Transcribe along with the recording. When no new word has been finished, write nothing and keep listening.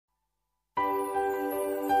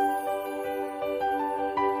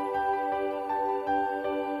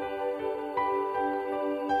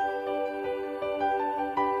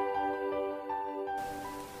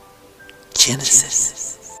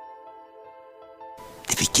Genesis,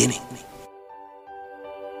 the beginning.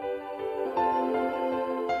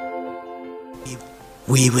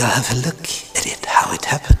 We will have a look at it, how it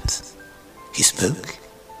happened. He spoke,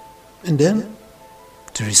 and then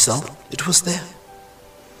the result, it was there.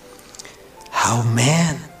 How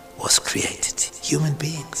man was created, human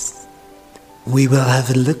beings. We will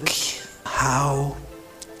have a look how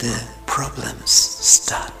the problems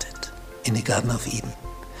started in the Garden of Eden.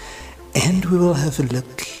 And we will have a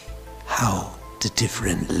look how the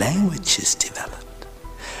different languages developed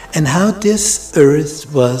and how this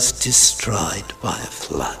earth was destroyed by a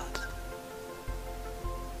flood.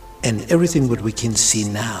 And everything what we can see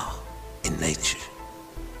now in nature,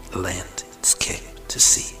 land, sky, the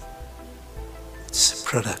sea, it's a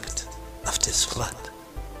product of this flood.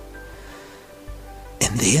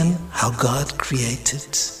 And then how God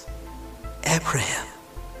created Abraham.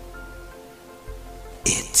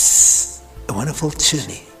 It's a wonderful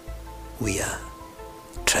journey we are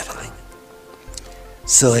traveling.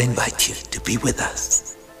 So I invite you to be with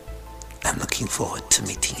us. I'm looking forward to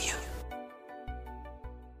meeting you.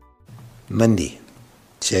 Monday,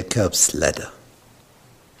 Jacob's ladder.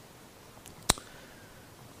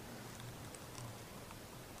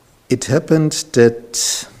 It happened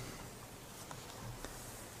that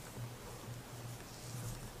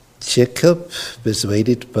Jacob,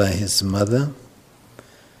 persuaded by his mother,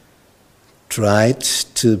 tried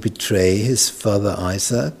to betray his father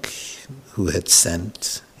Isaac, who had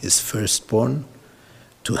sent his firstborn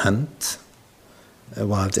to hunt a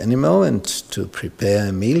wild animal and to prepare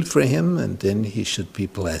a meal for him, and then he should be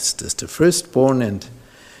blessed as the firstborn, and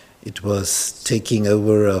it was taking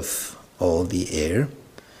over of all the heir.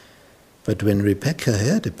 But when Rebekah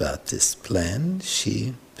heard about this plan,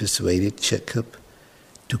 she persuaded Jacob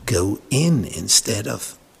to go in instead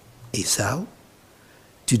of Esau,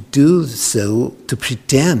 to do so, to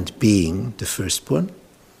pretend being the firstborn,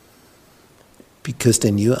 because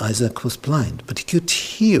they knew Isaac was blind, but he could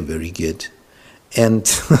hear very good. And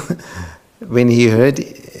when he heard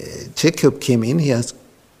Jacob came in, he asked,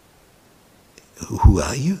 "Who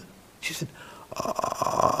are you?" She said,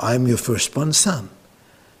 "I'm your firstborn son."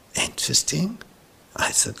 Interesting,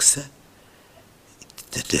 Isaac said.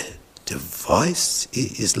 The voice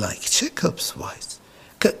is like Jacob's voice.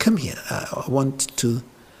 Come here, I want to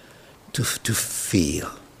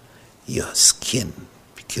feel your skin,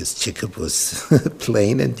 because Jacob was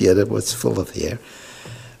plain and the other was full of hair.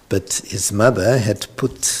 But his mother had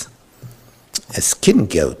put a skin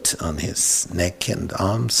goat on his neck and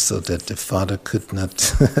arms so that the father could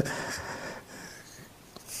not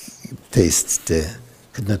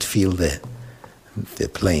could not feel the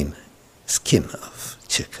plain skin of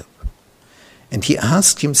Jacob. And he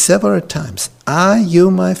asked him several times, "Are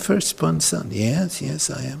you my firstborn son?" "Yes, yes,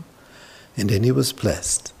 I am." And then he was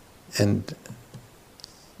blessed. And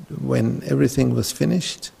when everything was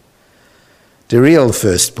finished, the real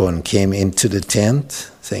firstborn came into the tent,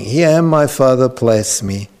 saying, "Here I am, my father, bless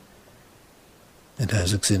me." And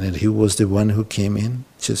Isaac said that he was the one who came in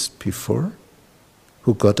just before,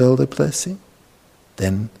 who got all the blessing.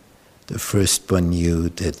 Then the firstborn knew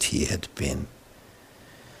that he had been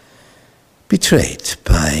betrayed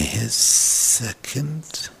by his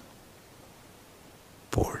second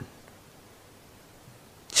born,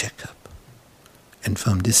 Jacob. And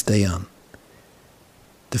from this day on,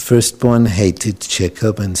 the firstborn hated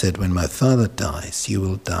Jacob and said, "When my father dies, you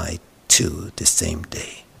will die too the same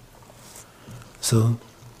day." So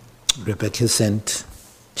Rebekah sent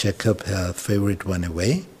Jacob, her favorite one,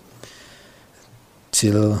 away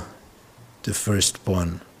till the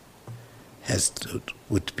firstborn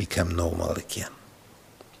would become normal again.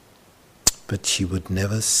 But she would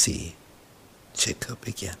never see Jacob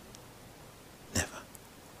again. Never.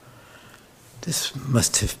 This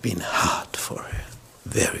must have been hard for her.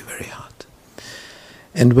 Very, very hard.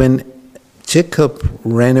 And when Jacob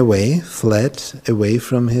ran away, fled away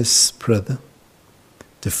from his brother,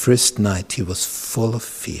 the first night he was full of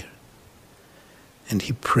fear. And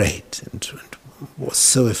he prayed and was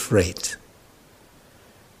so afraid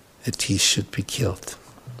that he should be killed.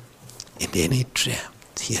 And then he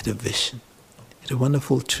dreamt, he had a vision, he had a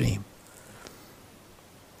wonderful dream.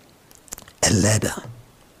 A ladder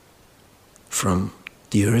from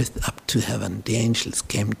the earth up to heaven. The angels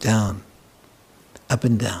came down, up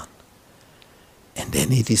and down. And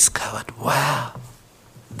then he discovered, wow,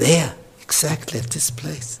 there, exactly at this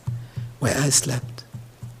place where I slept.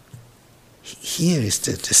 Here is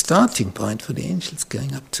the starting point for the angels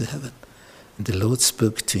going up to heaven. And the Lord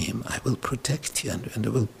spoke to him, "I will protect you and I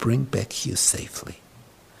will bring back you safely."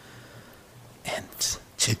 And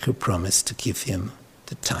Jacob promised to give him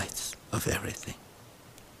the tithe of everything.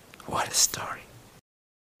 What a story.